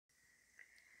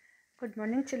Good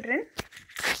morning, children.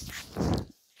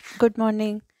 Good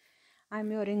morning.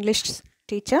 I'm your English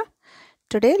teacher.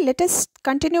 Today, let us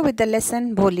continue with the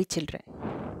lesson Bholi children.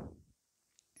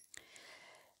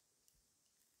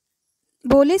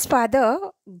 Bholi's father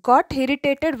got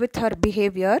irritated with her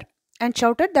behavior and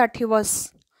shouted that he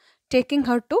was taking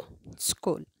her to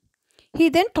school. He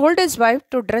then told his wife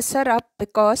to dress her up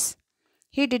because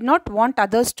he did not want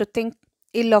others to think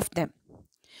ill of them.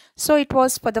 So it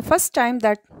was for the first time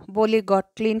that Bholi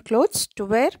got clean clothes to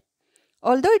wear,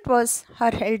 although it was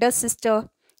her elder sister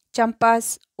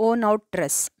Champa's own out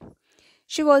dress.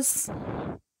 She was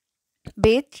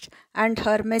bathed and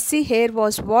her messy hair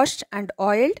was washed and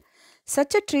oiled.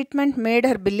 Such a treatment made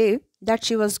her believe that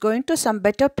she was going to some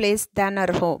better place than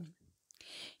her home.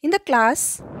 In the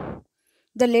class,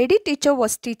 the lady teacher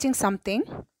was teaching something,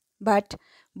 but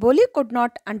Boli could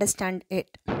not understand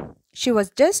it. She was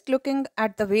just looking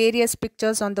at the various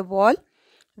pictures on the wall,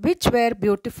 which were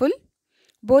beautiful.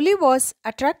 Boli was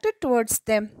attracted towards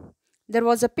them. There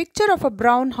was a picture of a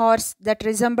brown horse that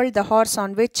resembled the horse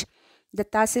on which the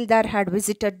Tahsildar had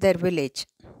visited their village.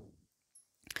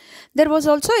 There was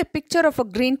also a picture of a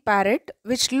green parrot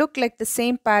which looked like the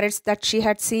same parrots that she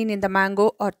had seen in the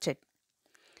mango orchard,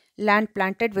 land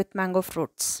planted with mango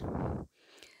fruits.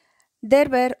 There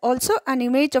were also an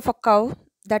image of a cow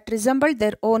that resembled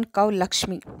their own cow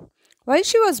Lakshmi. While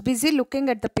she was busy looking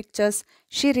at the pictures,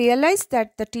 she realized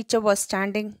that the teacher was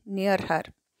standing near her.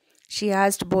 She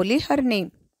asked Boli her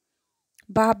name.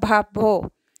 Ba ba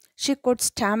bo. She could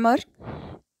stammer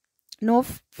no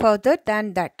further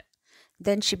than that.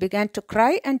 Then she began to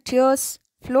cry and tears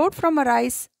flowed from her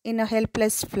eyes in a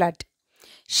helpless flood.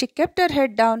 She kept her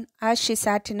head down as she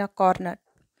sat in a corner,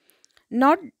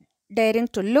 not daring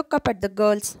to look up at the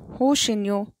girls who she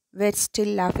knew were still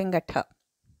laughing at her.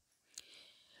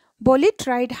 Boli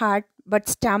tried hard but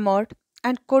stammered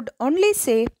and could only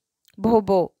say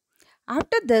Bobo.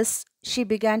 After this, she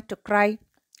began to cry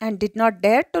and did not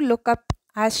dare to look up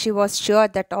as she was sure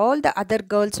that all the other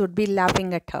girls would be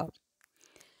laughing at her.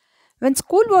 When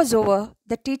school was over,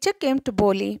 the teacher came to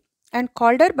Boli and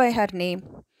called her by her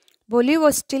name. Boli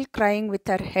was still crying with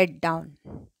her head down.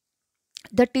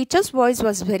 The teacher's voice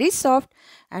was very soft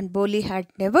and Boli had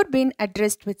never been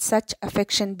addressed with such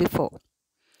affection before.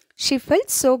 She felt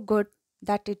so good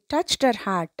that it touched her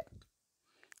heart.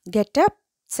 Get up,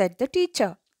 said the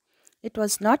teacher. It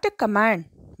was not a command,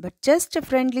 but just a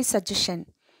friendly suggestion.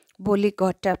 Boli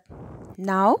got up.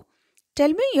 Now,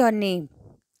 tell me your name.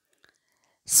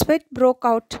 Sweat broke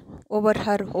out over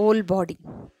her whole body.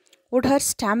 Would her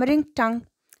stammering tongue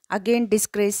again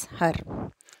disgrace her?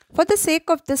 For the sake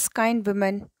of this kind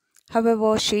woman,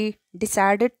 however, she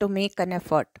decided to make an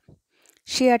effort.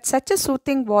 She had such a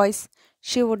soothing voice,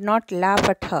 she would not laugh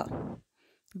at her.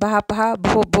 Bah bah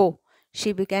bo bo,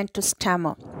 she began to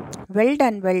stammer. Well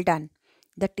done, well done.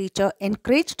 The teacher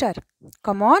encouraged her.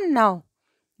 Come on now.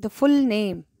 The full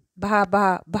name. Bah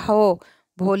bah baho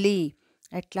bholi.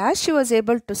 At last she was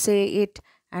able to say it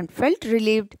and felt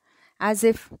relieved as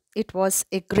if it was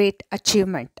a great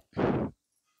achievement.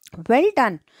 Well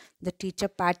done. The teacher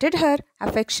patted her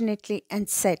affectionately and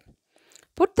said,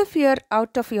 Put the fear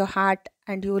out of your heart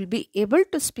and you will be able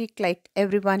to speak like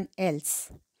everyone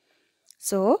else.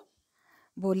 So,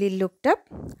 Boli looked up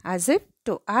as if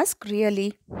to ask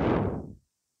really.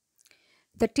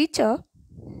 The teacher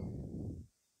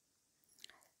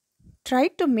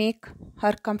tried to make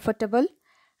her comfortable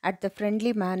at the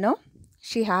friendly manner.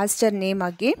 She asked her name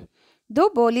again. Though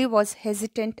Boli was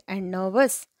hesitant and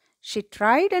nervous, she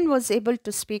tried and was able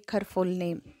to speak her full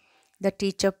name. The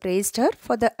teacher praised her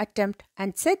for the attempt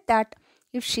and said that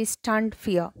if she stunned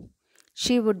fear,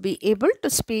 she would be able to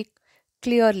speak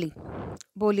clearly.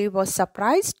 Boli was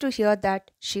surprised to hear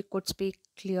that she could speak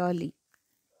clearly.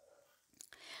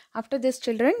 After this,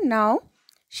 children, now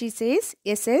she says,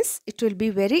 yes, it will be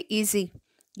very easy.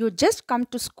 You just come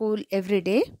to school every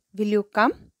day. Will you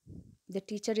come? The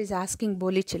teacher is asking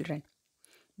Boli children.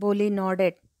 Boli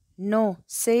nodded. No,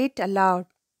 say it aloud.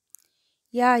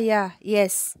 Yeah,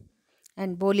 yes.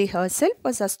 And Boli herself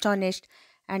was astonished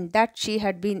and that she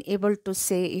had been able to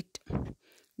say it.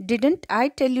 Didn't I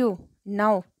tell you?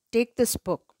 Now, take this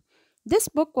book. This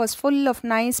book was full of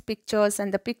nice pictures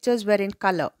and the pictures were in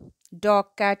color.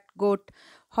 Dog, cat, goat,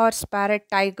 horse, parrot,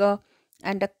 tiger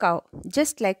and a cow,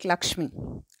 just like Lakshmi.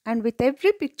 And with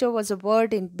every picture was a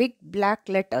word in big black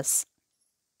letters.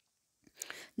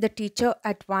 The teacher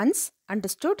at once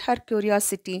understood her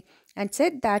curiosity and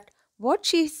said that what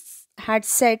she had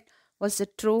said was the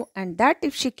true and that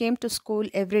if she came to school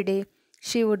every day,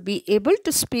 she would be able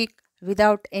to speak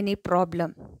without any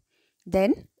problem.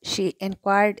 Then she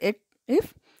inquired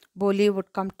if Boli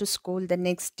would come to school the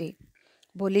next day.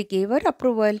 Boli gave her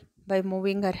approval by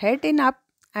moving her head in up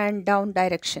and down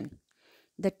direction.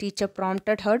 The teacher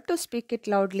prompted her to speak it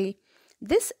loudly.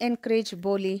 This encouraged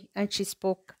Boli and she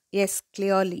spoke yes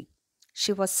clearly.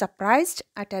 She was surprised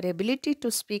at her ability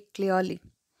to speak clearly.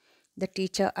 The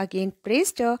teacher again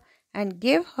praised her and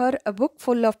gave her a book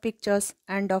full of pictures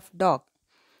and of dog,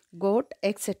 goat,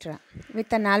 etc.,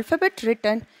 with an alphabet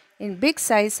written in big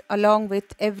size along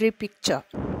with every picture.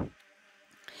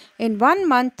 In 1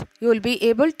 month, you will be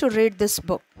able to read this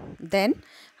book. Then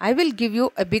I will give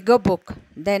you a bigger book,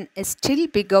 then a still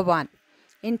bigger one.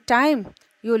 In time,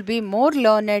 you will be more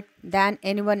learned than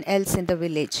anyone else in the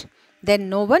village. Then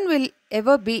no one will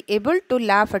ever be able to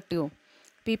laugh at you.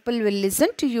 People will listen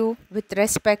to you with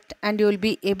respect and you will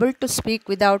be able to speak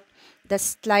without the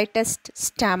slightest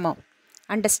stammer.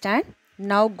 Understand?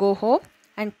 Now go home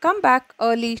and come back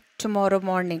early tomorrow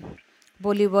morning.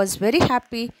 Boli was very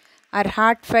happy. Her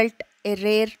heart felt a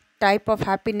rare type of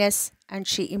happiness and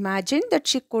she imagined that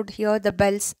she could hear the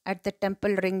bells at the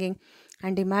temple ringing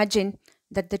and imagine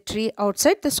that the tree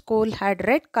outside the school had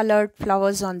red colored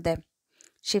flowers on them.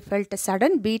 She felt a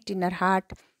sudden beat in her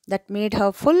heart that made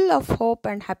her full of hope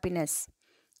and happiness.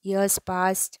 Years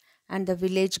passed and the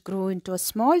village grew into a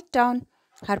small town.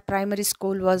 Her primary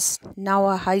school was now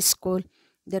a high school.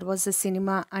 There was a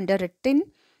cinema under a tin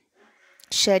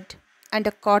shed and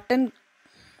a cotton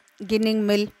ginning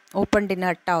mill opened in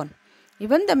her town.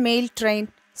 Even the mail train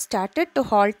started to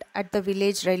halt at the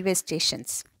village railway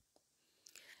stations.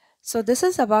 So this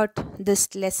is about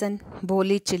this lesson,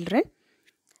 Boli children.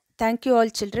 Thank you all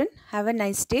children. Have a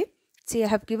nice day. See, I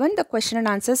have given the question and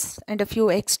answers and a few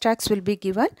extracts will be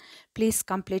given. Please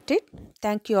complete it.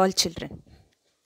 Thank you all children.